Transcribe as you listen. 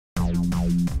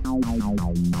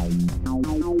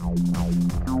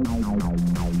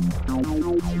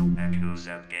who's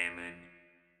that gaming?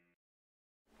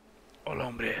 Hola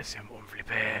hombres, I'm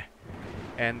Flippe.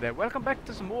 And welcome back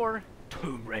to some more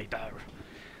Tomb Raider.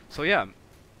 So yeah,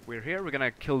 we're here, we're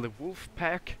gonna kill the wolf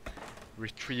pack,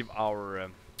 retrieve our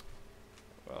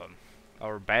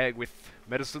bag with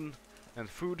medicine and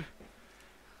food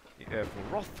for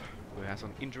Roth, who has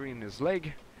an injury in his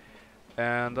leg.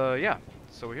 And yeah,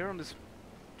 so we're here on this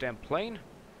damn plane.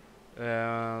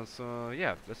 So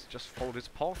yeah, let's just follow this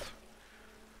path.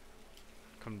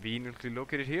 Conveniently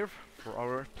located here for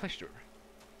our pleasure.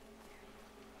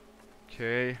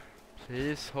 Okay,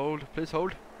 please hold, please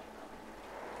hold.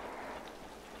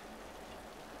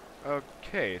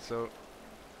 Okay, so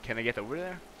can I get over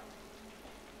there?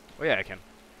 Oh yeah, I can.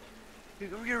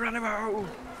 You're running out.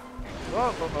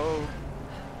 Oh, oh, oh.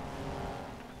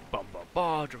 Bum bum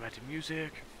ba, dramatic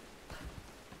music.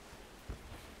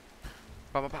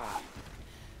 Ba ba ba.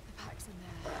 The pack's in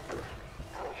there.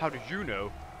 How do you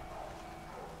know?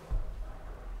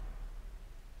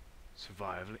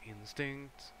 Survival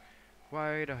instinct.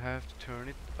 Why'd I have to turn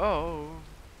it? Oh.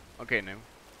 Okay, now.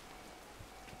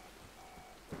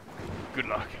 Good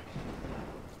luck.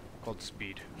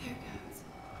 Godspeed. Here it goes.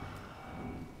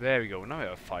 There we go. Now I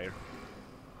have fire.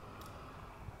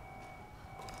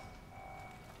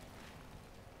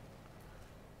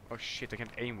 Oh shit! I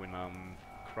can't aim when I'm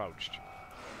crouched.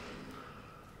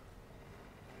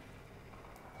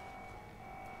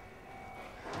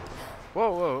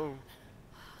 Whoa, whoa!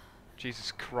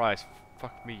 Jesus Christ!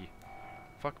 Fuck me!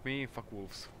 Fuck me! Fuck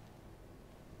wolves!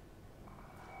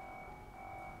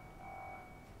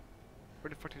 Where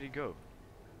the fuck did he go?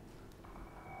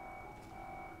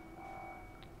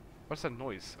 What's that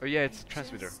noise? Oh yeah, it's a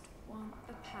transmitter. Just want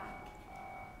the pack.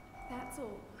 That's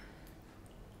all.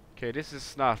 Okay, this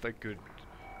is not that good.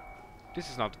 This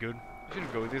is not good. I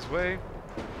shouldn't go this way.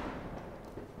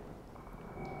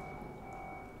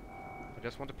 I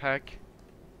just want to pack.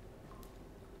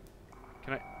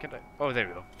 Can I? Oh, there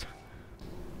we go.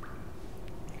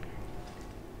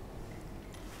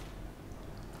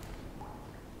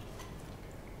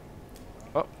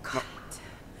 Oh, no.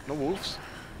 No wolves.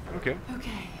 Okay.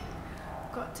 Okay.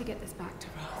 Got to get this back to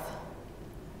Roth.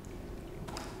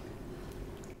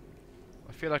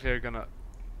 I feel like they're gonna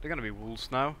be wolves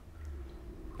now.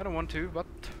 I don't want to, but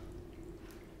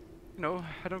you know,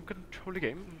 I don't control the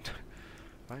game.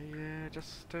 I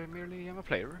just merely am a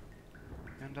player,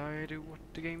 and I do what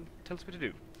the game tells me to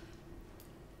do.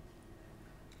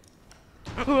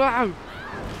 Ow!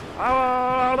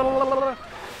 Ow!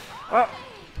 Oh!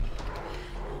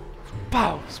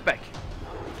 Pow! Spec!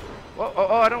 Oh, oh,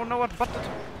 oh, I don't know what button to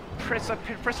press. I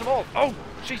press them all. Oh!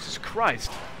 Jesus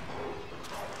Christ!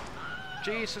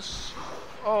 Jesus!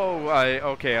 Oh, I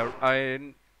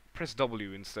press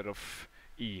W instead of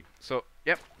E. So,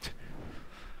 yep.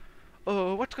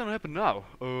 What's gonna happen now?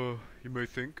 You may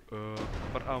think.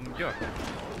 But yeah.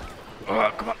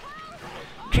 Come on!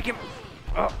 Kick him!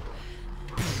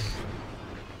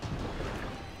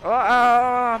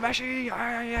 Mashy!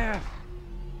 Yeah!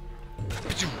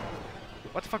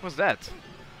 What the fuck was that?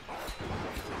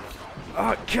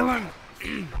 Kill him!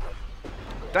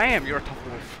 Damn, you're a tough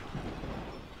wolf.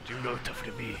 You're no tougher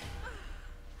than me.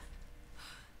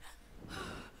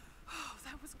 Oh,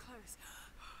 that was close.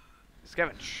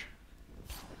 Scavenge.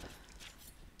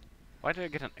 Why did I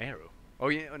get an arrow? Oh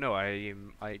yeah, no, I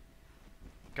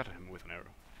got him with an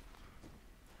arrow.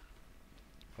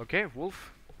 Okay,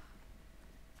 wolf.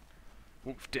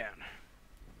 Wolf down.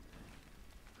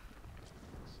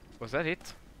 Was that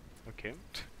it? Okay.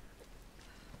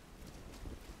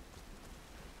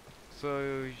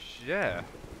 So yeah.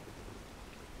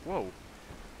 Whoa.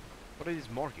 What are these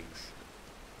markings?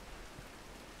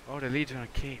 Oh, they lead to a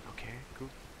cave. Okay, cool.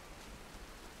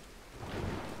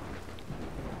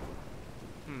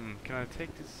 Can I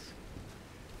take this?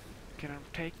 Can I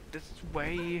take this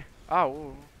way?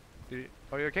 Oh,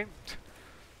 are you okay?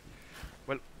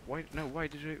 Well, why? No, why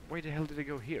the hell did I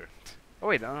go here? Oh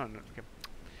wait, no, okay.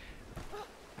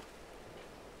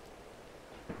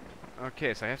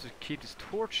 Okay, so I have to keep this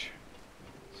torch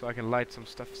so I can light some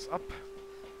stuffs up.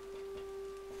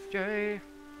 Yay!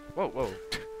 Whoa, whoa.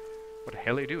 What the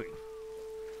hell are you doing?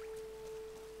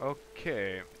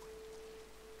 Okay.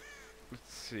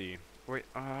 Let's see. Wait,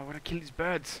 I wanna kill these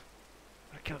birds.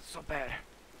 I wanna kill it so bad.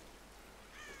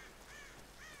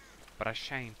 But I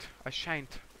shan't. I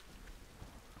shan't.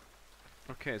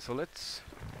 Okay, so let's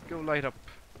go light up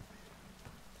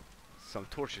some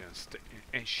torches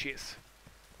and shiz.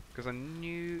 Because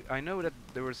I know that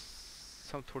there was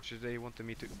some torches they wanted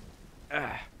me to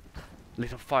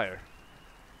lit on fire.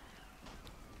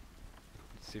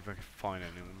 Let's see if I can find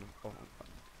anyone. Oh,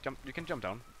 jump! You can jump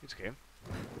down. It's okay.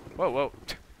 Whoa, whoa.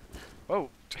 Whoa.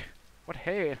 What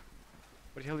hell?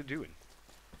 What the hell are you doing?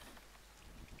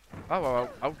 Oh, oh,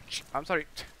 oh, ouch. I'm sorry.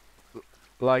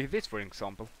 Like this, for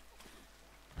example.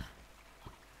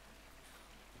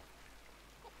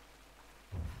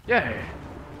 Yeah.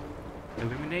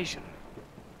 Illumination.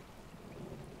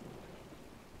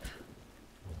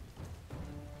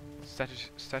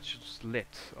 Statues lit.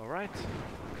 Alright.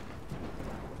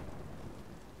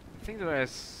 I think that I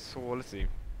saw, let's see.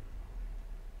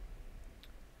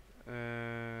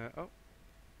 Oh.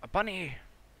 A bunny!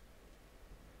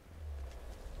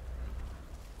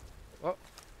 Oh.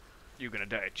 You're gonna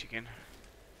die, chicken.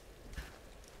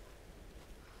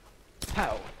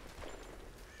 Pow!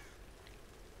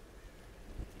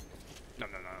 No,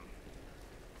 no, no.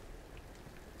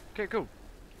 Okay, cool.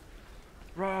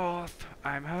 Roth,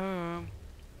 I'm home.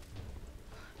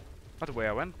 Not the way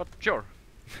I went, but sure.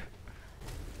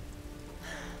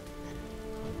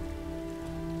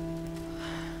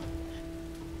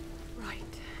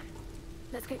 Right.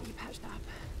 Let's get you patched up.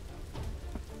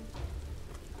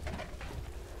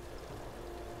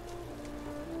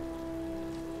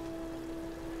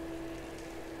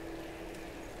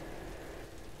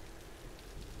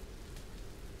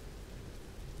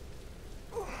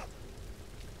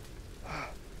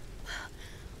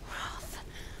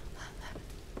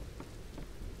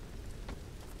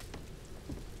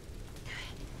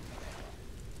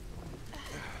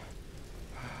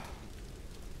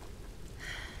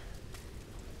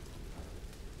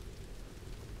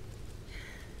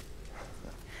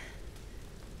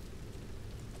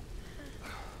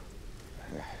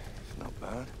 It's not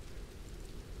bad.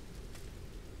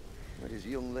 Where does a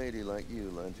young lady like you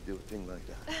learn to do a thing like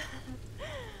that?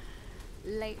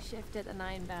 Late shift at the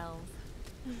 9 Bells.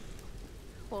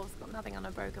 Wolf's got nothing on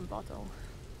a broken bottle.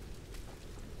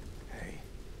 Hey,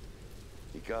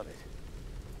 you got it.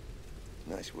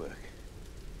 Nice work.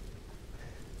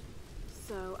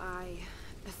 So I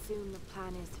assume the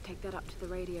plan is to take that up to the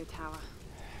radio tower.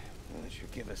 Well, it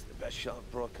should give us the best shot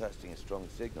of broadcasting a strong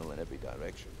signal in every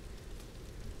direction.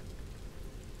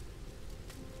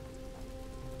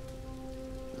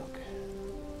 Look,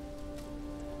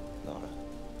 Lara,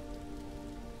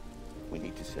 we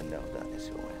need to send out that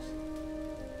SOS.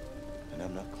 And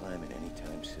I'm not climbing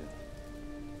anytime soon.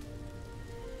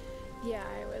 Yeah,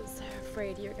 I was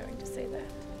afraid you were going to say that.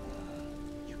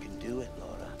 You can do it,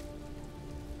 Lara.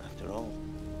 After all,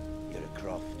 you're a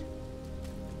Croft.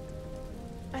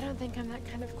 I don't think I'm that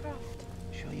kind of Croft.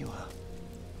 Sure you are.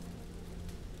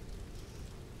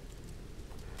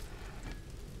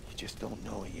 You just don't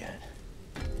know it yet.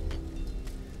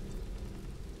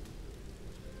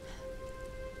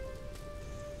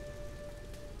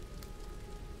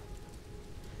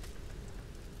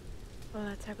 Well,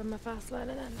 let's hope I'm a fast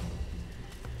learner then.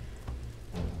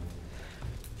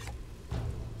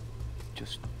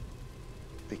 Just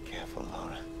be careful,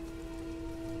 Lara.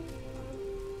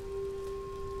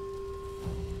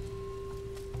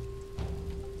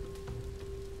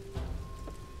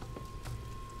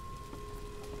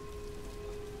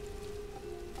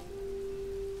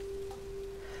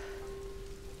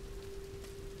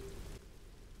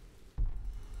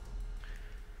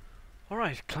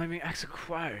 Alright, climbing axe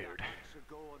acquired.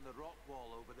 Go on the rock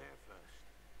wall over there first.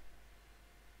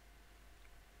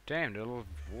 Damn, there are a lot of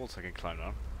walls I can climb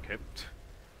now. Okay.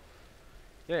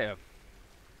 Yeah.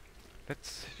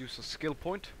 Let's use a skill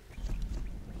point.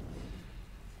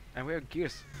 And we have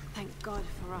gears. Thank God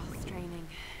for us training.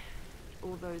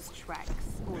 All those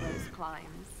treks, all those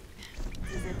climbs.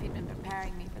 It's as if he'd been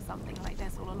preparing me for something like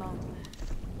this all along.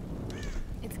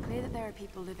 It's clear that there are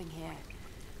people living here,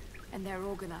 and they're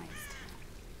organized.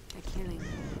 They're killing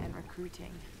and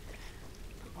recruiting.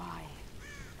 But why?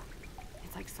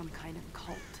 It's like some kind of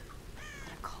cult.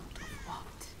 But a cult of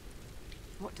what?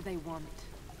 What do they want?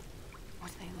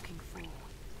 What are they looking for?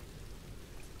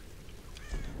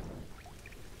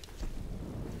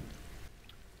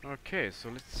 Okay, so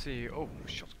let's see. Oh,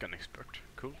 shotgun expert.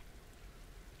 Cool.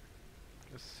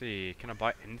 Let's see. Can I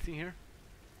buy anything here?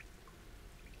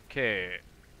 Okay.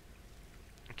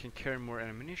 I can carry more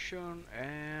ammunition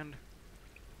and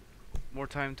more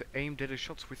time to aim deadly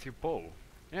shots with your bow.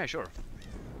 Yeah, sure.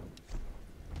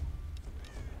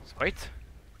 Sweet.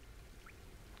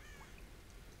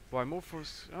 Buy more for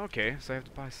okay, so I have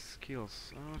to buy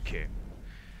skills. Okay.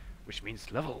 Which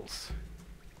means levels.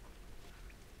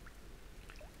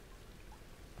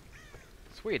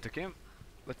 Sweet, okay.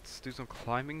 Let's do some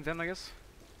climbing then, I guess.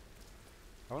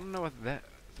 I wanna know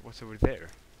what's over there.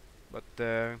 But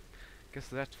guess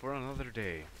that's for another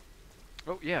day.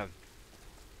 Oh yeah.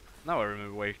 Now I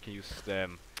remember where you can use the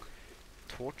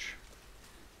torch.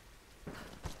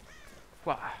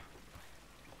 Wow.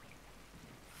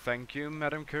 Thank you,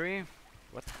 Madam Curry.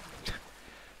 What?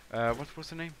 What was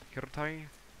the name? Hirotai?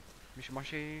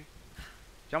 Mishimashi?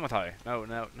 Yamatai? No,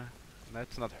 no, no.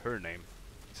 That's not her name.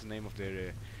 It's the name of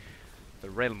the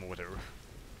realm or whatever.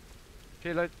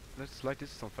 Okay, let's light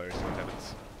this on fire, see what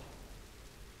happens.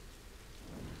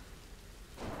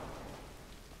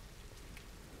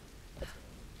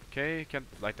 Okay, can't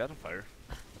light that on fire.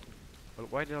 Well,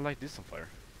 why did I light this on fire?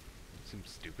 Seems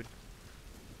stupid.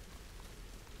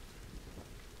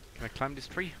 Can I climb this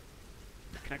tree?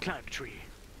 Can I climb the tree?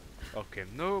 Okay,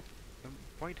 nope.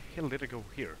 Why the hell did I go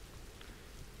here?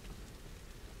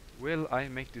 Will I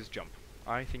make this jump?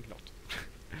 I think not.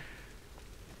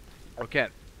 Okay.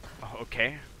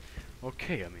 Okay.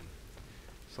 Okay, I mean.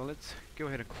 So let's go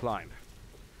ahead and climb.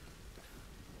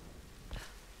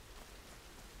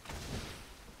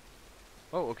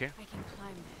 Oh, okay. I can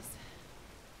climb this.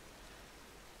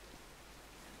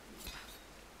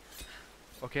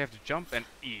 Okay, I have to jump and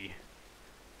E.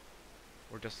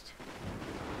 Or just...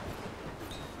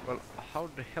 Well, how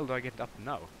the hell do I get up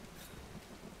now?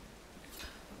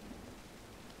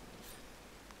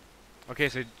 Okay,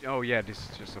 so... Oh yeah, this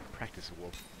is just a practice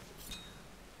wall.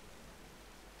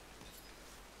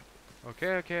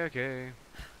 Okay, okay, okay.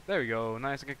 There we go,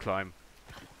 nice, I can climb.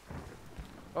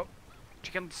 Oh,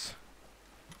 chickens!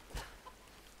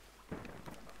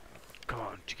 Come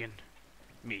on, chicken.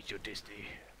 Meet your destiny.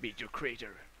 Meet your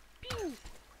creator. Pew!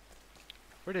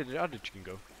 Where did the other chicken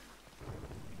go?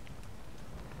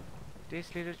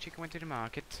 This little chicken went to the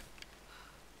market.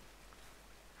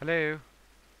 Hello?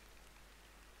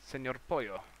 Senor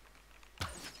Pollo.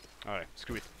 Alright,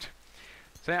 screw it.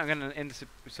 So yeah, I'm gonna end this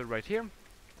episode right here.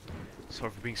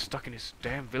 Sorry for being stuck in this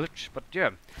damn village, but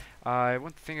yeah. I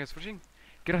want to thank you guys for watching.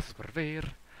 Gracias por ver.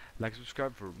 Like,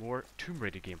 subscribe for more Tomb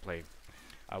Raider gameplay.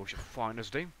 I wish you a fine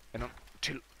day, and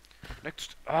until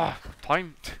next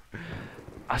time.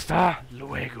 Hasta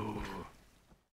luego.